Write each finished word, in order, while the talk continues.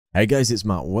Hey guys, it's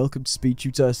Matt. Welcome to Speed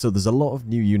Tutor. So there's a lot of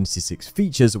new Unity 6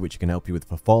 features which can help you with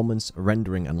performance,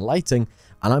 rendering and lighting,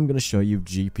 and I'm going to show you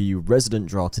GPU Resident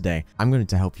Draw today. I'm going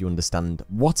to help you understand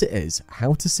what it is,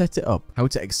 how to set it up, how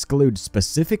to exclude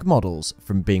specific models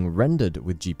from being rendered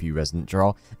with GPU Resident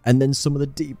Draw, and then some of the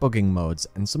debugging modes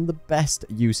and some of the best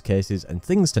use cases and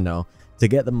things to know to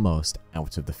get the most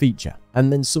out of the feature.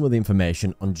 And then some of the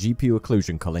information on GPU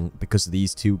Occlusion culling, because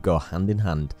these two go hand in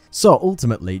hand. So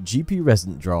ultimately, GPU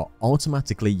Resident Draw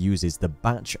automatically uses the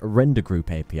batch render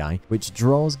group API, which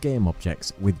draws game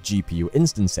objects with GPU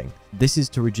instancing. This is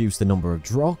to reduce the number of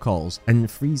draw calls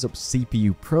and frees up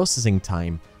CPU processing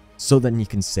time, so then you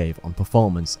can save on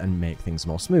performance and make things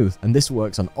more smooth, and this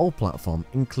works on all platforms,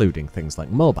 including things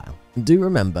like mobile. And do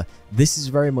remember, this is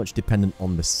very much dependent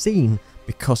on the scene,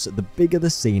 because the bigger the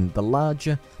scene, the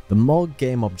larger, the more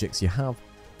game objects you have,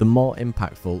 the more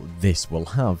impactful this will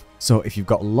have. So if you've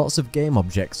got lots of game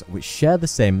objects which share the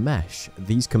same mesh,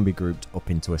 these can be grouped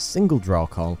up into a single draw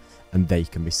call and they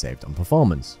can be saved on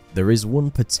performance. There is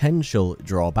one potential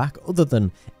drawback, other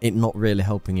than it not really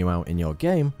helping you out in your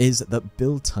game, is that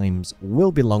build times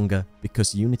will be longer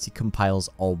because Unity compiles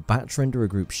all batch renderer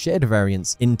group shader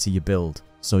variants into your build.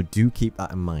 So do keep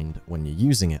that in mind when you're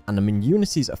using it. And I mean,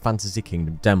 Unity's a Fantasy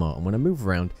Kingdom demo, and when I move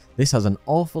around, this has an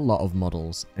awful lot of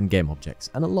models and game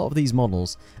objects, and a lot of these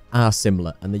models are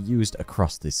similar and they're used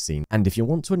across this scene. And if you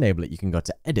want to enable it, you can go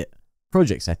to Edit,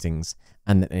 Project Settings,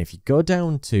 and then if you go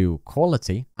down to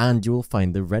Quality, and you will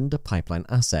find the Render Pipeline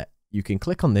asset. You can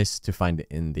click on this to find it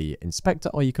in the inspector,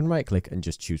 or you can right click and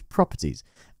just choose properties,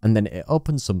 and then it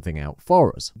opens something out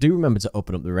for us. Do remember to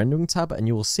open up the rendering tab, and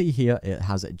you will see here it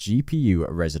has a GPU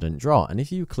Resident Draw, and if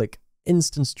you click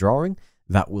instance drawing,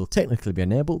 that will technically be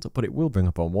enabled, but it will bring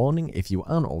up a warning. If you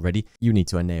aren't already, you need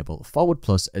to enable forward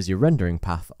plus as your rendering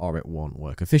path, or it won't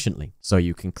work efficiently. So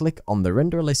you can click on the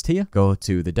renderer list here, go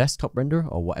to the desktop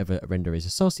renderer or whatever render is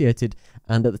associated,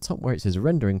 and at the top where it says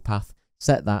rendering path,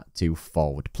 set that to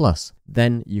forward plus.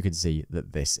 Then you can see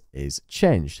that this is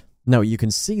changed. Now you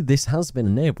can see this has been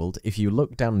enabled. If you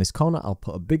look down this corner, I'll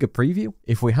put a bigger preview.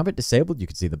 If we have it disabled, you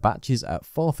can see the batches at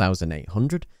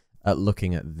 4,800 at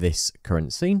looking at this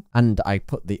current scene. And I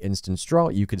put the instance draw,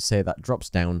 you could say that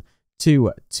drops down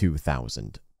to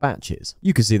 2,000 batches.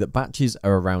 You can see that batches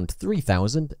are around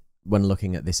 3,000 when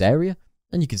looking at this area.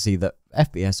 And you can see that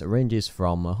FPS ranges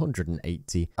from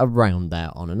 180 around there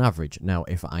on an average. Now,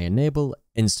 if I enable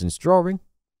instance drawing,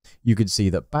 you could see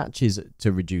that batches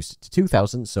to reduce to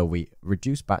 2,000, so we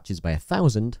reduce batches by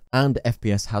 1,000, and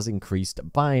FPS has increased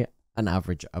by an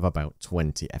average of about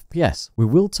 20 FPS. We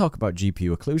will talk about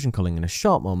GPU occlusion culling in a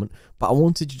short moment, but I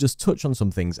wanted to just touch on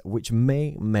some things which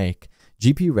may make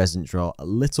GPU Resident Draw a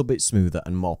little bit smoother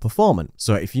and more performant.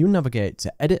 So if you navigate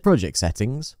to Edit, Project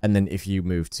Settings, and then if you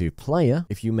move to Player,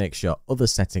 if you make sure other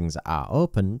settings are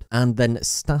opened, and then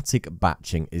static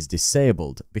batching is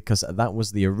disabled, because that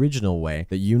was the original way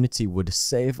that Unity would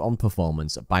save on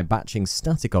performance by batching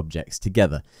static objects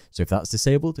together. So if that's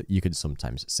disabled, you can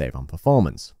sometimes save on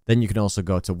performance. Then you can also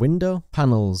go to Window,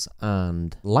 Panels,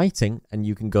 and Lighting, and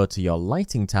you can go to your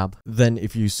Lighting tab. Then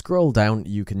if you scroll down,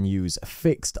 you can use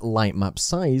Fixed Light Map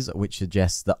Size, which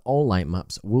suggests that all light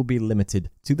maps will be limited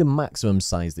to the maximum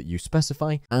size that you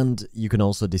specify, and you can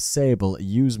also disable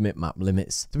Use Bitmap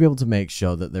Limits to be able to make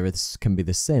sure that can be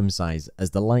the same size as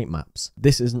the light maps.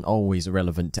 This isn't always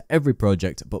relevant to every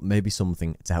project, but maybe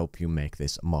something to help you make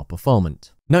this more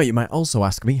performant. Now you might also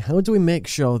ask me, how do we make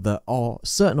sure that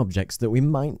certain objects that we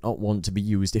might not want to be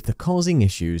used if they're causing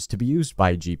issues to be used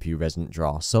by GPU Resident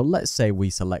Draw? So let's say we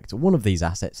select one of these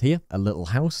assets here, a little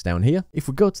house down here. If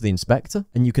we go to the inspector,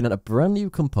 and you can add a brand new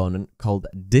component called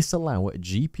Disallow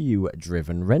GPU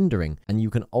Driven Rendering, and you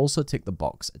can also tick the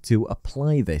box to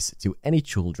apply this to any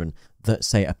children that,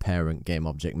 say, a parent game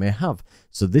object may have.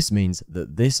 So this means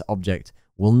that this object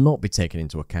will not be taken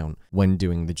into account when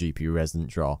doing the GPU Resident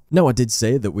Draw. Now, I did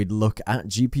say that we'd look at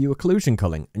GPU occlusion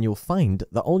culling, and you'll find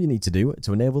that all you need to do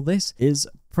to enable this is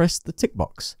press the tick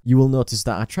box. You will notice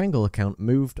that our triangle account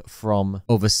moved from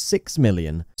over 6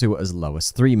 million to as low as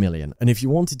 3 million. And if you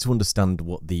wanted to understand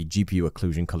what the GPU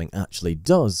occlusion culling actually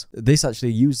does, this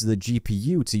actually uses the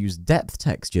GPU to use depth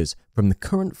textures from the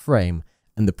current frame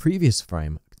and the previous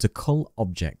frame to cull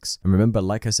objects. And remember,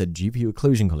 like I said, GPU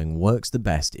occlusion culling works the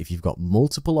best if you've got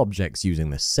multiple objects using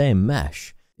the same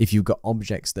mesh. If you've got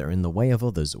objects that are in the way of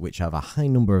others which have a high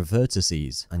number of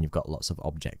vertices, and you've got lots of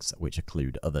objects which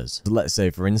occlude others. So let's say,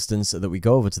 for instance, that we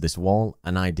go over to this wall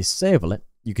and I disable it.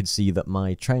 You can see that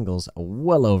my triangles are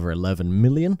well over 11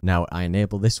 million. Now I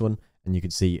enable this one, and you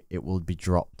can see it will be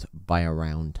dropped by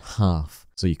around half.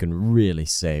 So you can really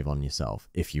save on yourself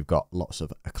if you've got lots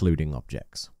of occluding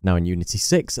objects. Now in Unity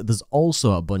 6, there's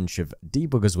also a bunch of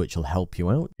debuggers which will help you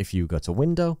out. If you go to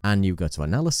Window and you go to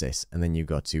Analysis and then you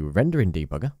go to Rendering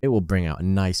Debugger, it will bring out a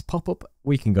nice pop-up.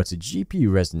 We can go to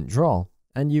GPU Resident Draw,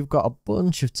 and you've got a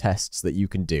bunch of tests that you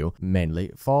can do,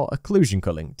 mainly for occlusion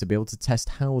culling, to be able to test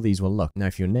how these will look. Now,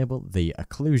 if you enable the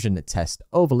occlusion test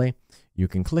overlay, you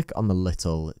can click on the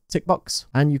little tick box,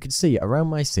 and you can see around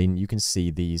my scene, you can see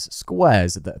these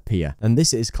squares that appear. And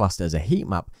this is classed as a heat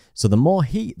map. So the more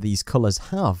heat these colors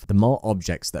have, the more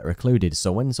objects that are occluded.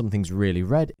 So when something's really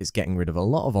red, it's getting rid of a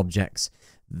lot of objects.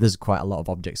 There's quite a lot of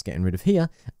objects getting rid of here,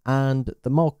 and the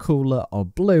more cooler or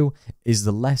blue is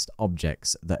the less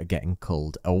objects that are getting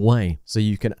culled away. So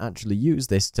you can actually use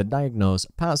this to diagnose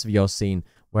parts of your scene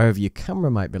wherever your camera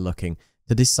might be looking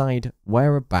to decide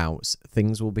whereabouts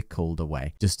things will be culled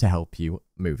away, just to help you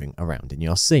moving around in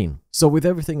your scene. So with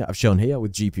everything that I've shown here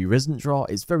with GPU Resident Draw,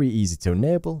 it's very easy to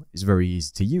enable, it's very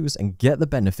easy to use and get the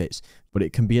benefits, but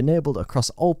it can be enabled across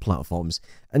all platforms,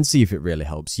 and see if it really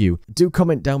helps you. Do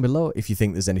comment down below if you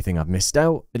think there's anything I've missed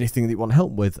out, anything that you want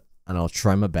help with, and I'll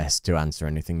try my best to answer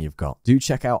anything you've got. Do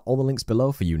check out all the links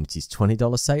below for Unity's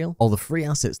 $20 sale, all the free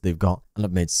assets they've got, and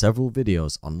I've made several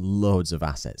videos on loads of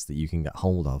assets that you can get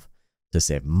hold of to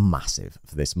save massive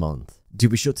for this month. Do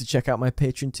be sure to check out my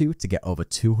Patreon too to get over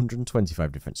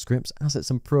 225 different scripts, assets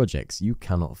and projects you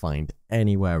cannot find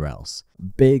anywhere else.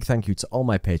 Big thank you to all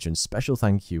my patrons, special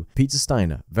thank you Peter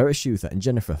Steiner, Vera Schuther and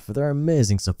Jennifer for their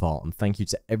amazing support, and thank you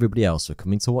to everybody else for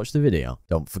coming to watch the video.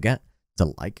 Don't forget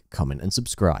to like, comment and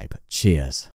subscribe. Cheers.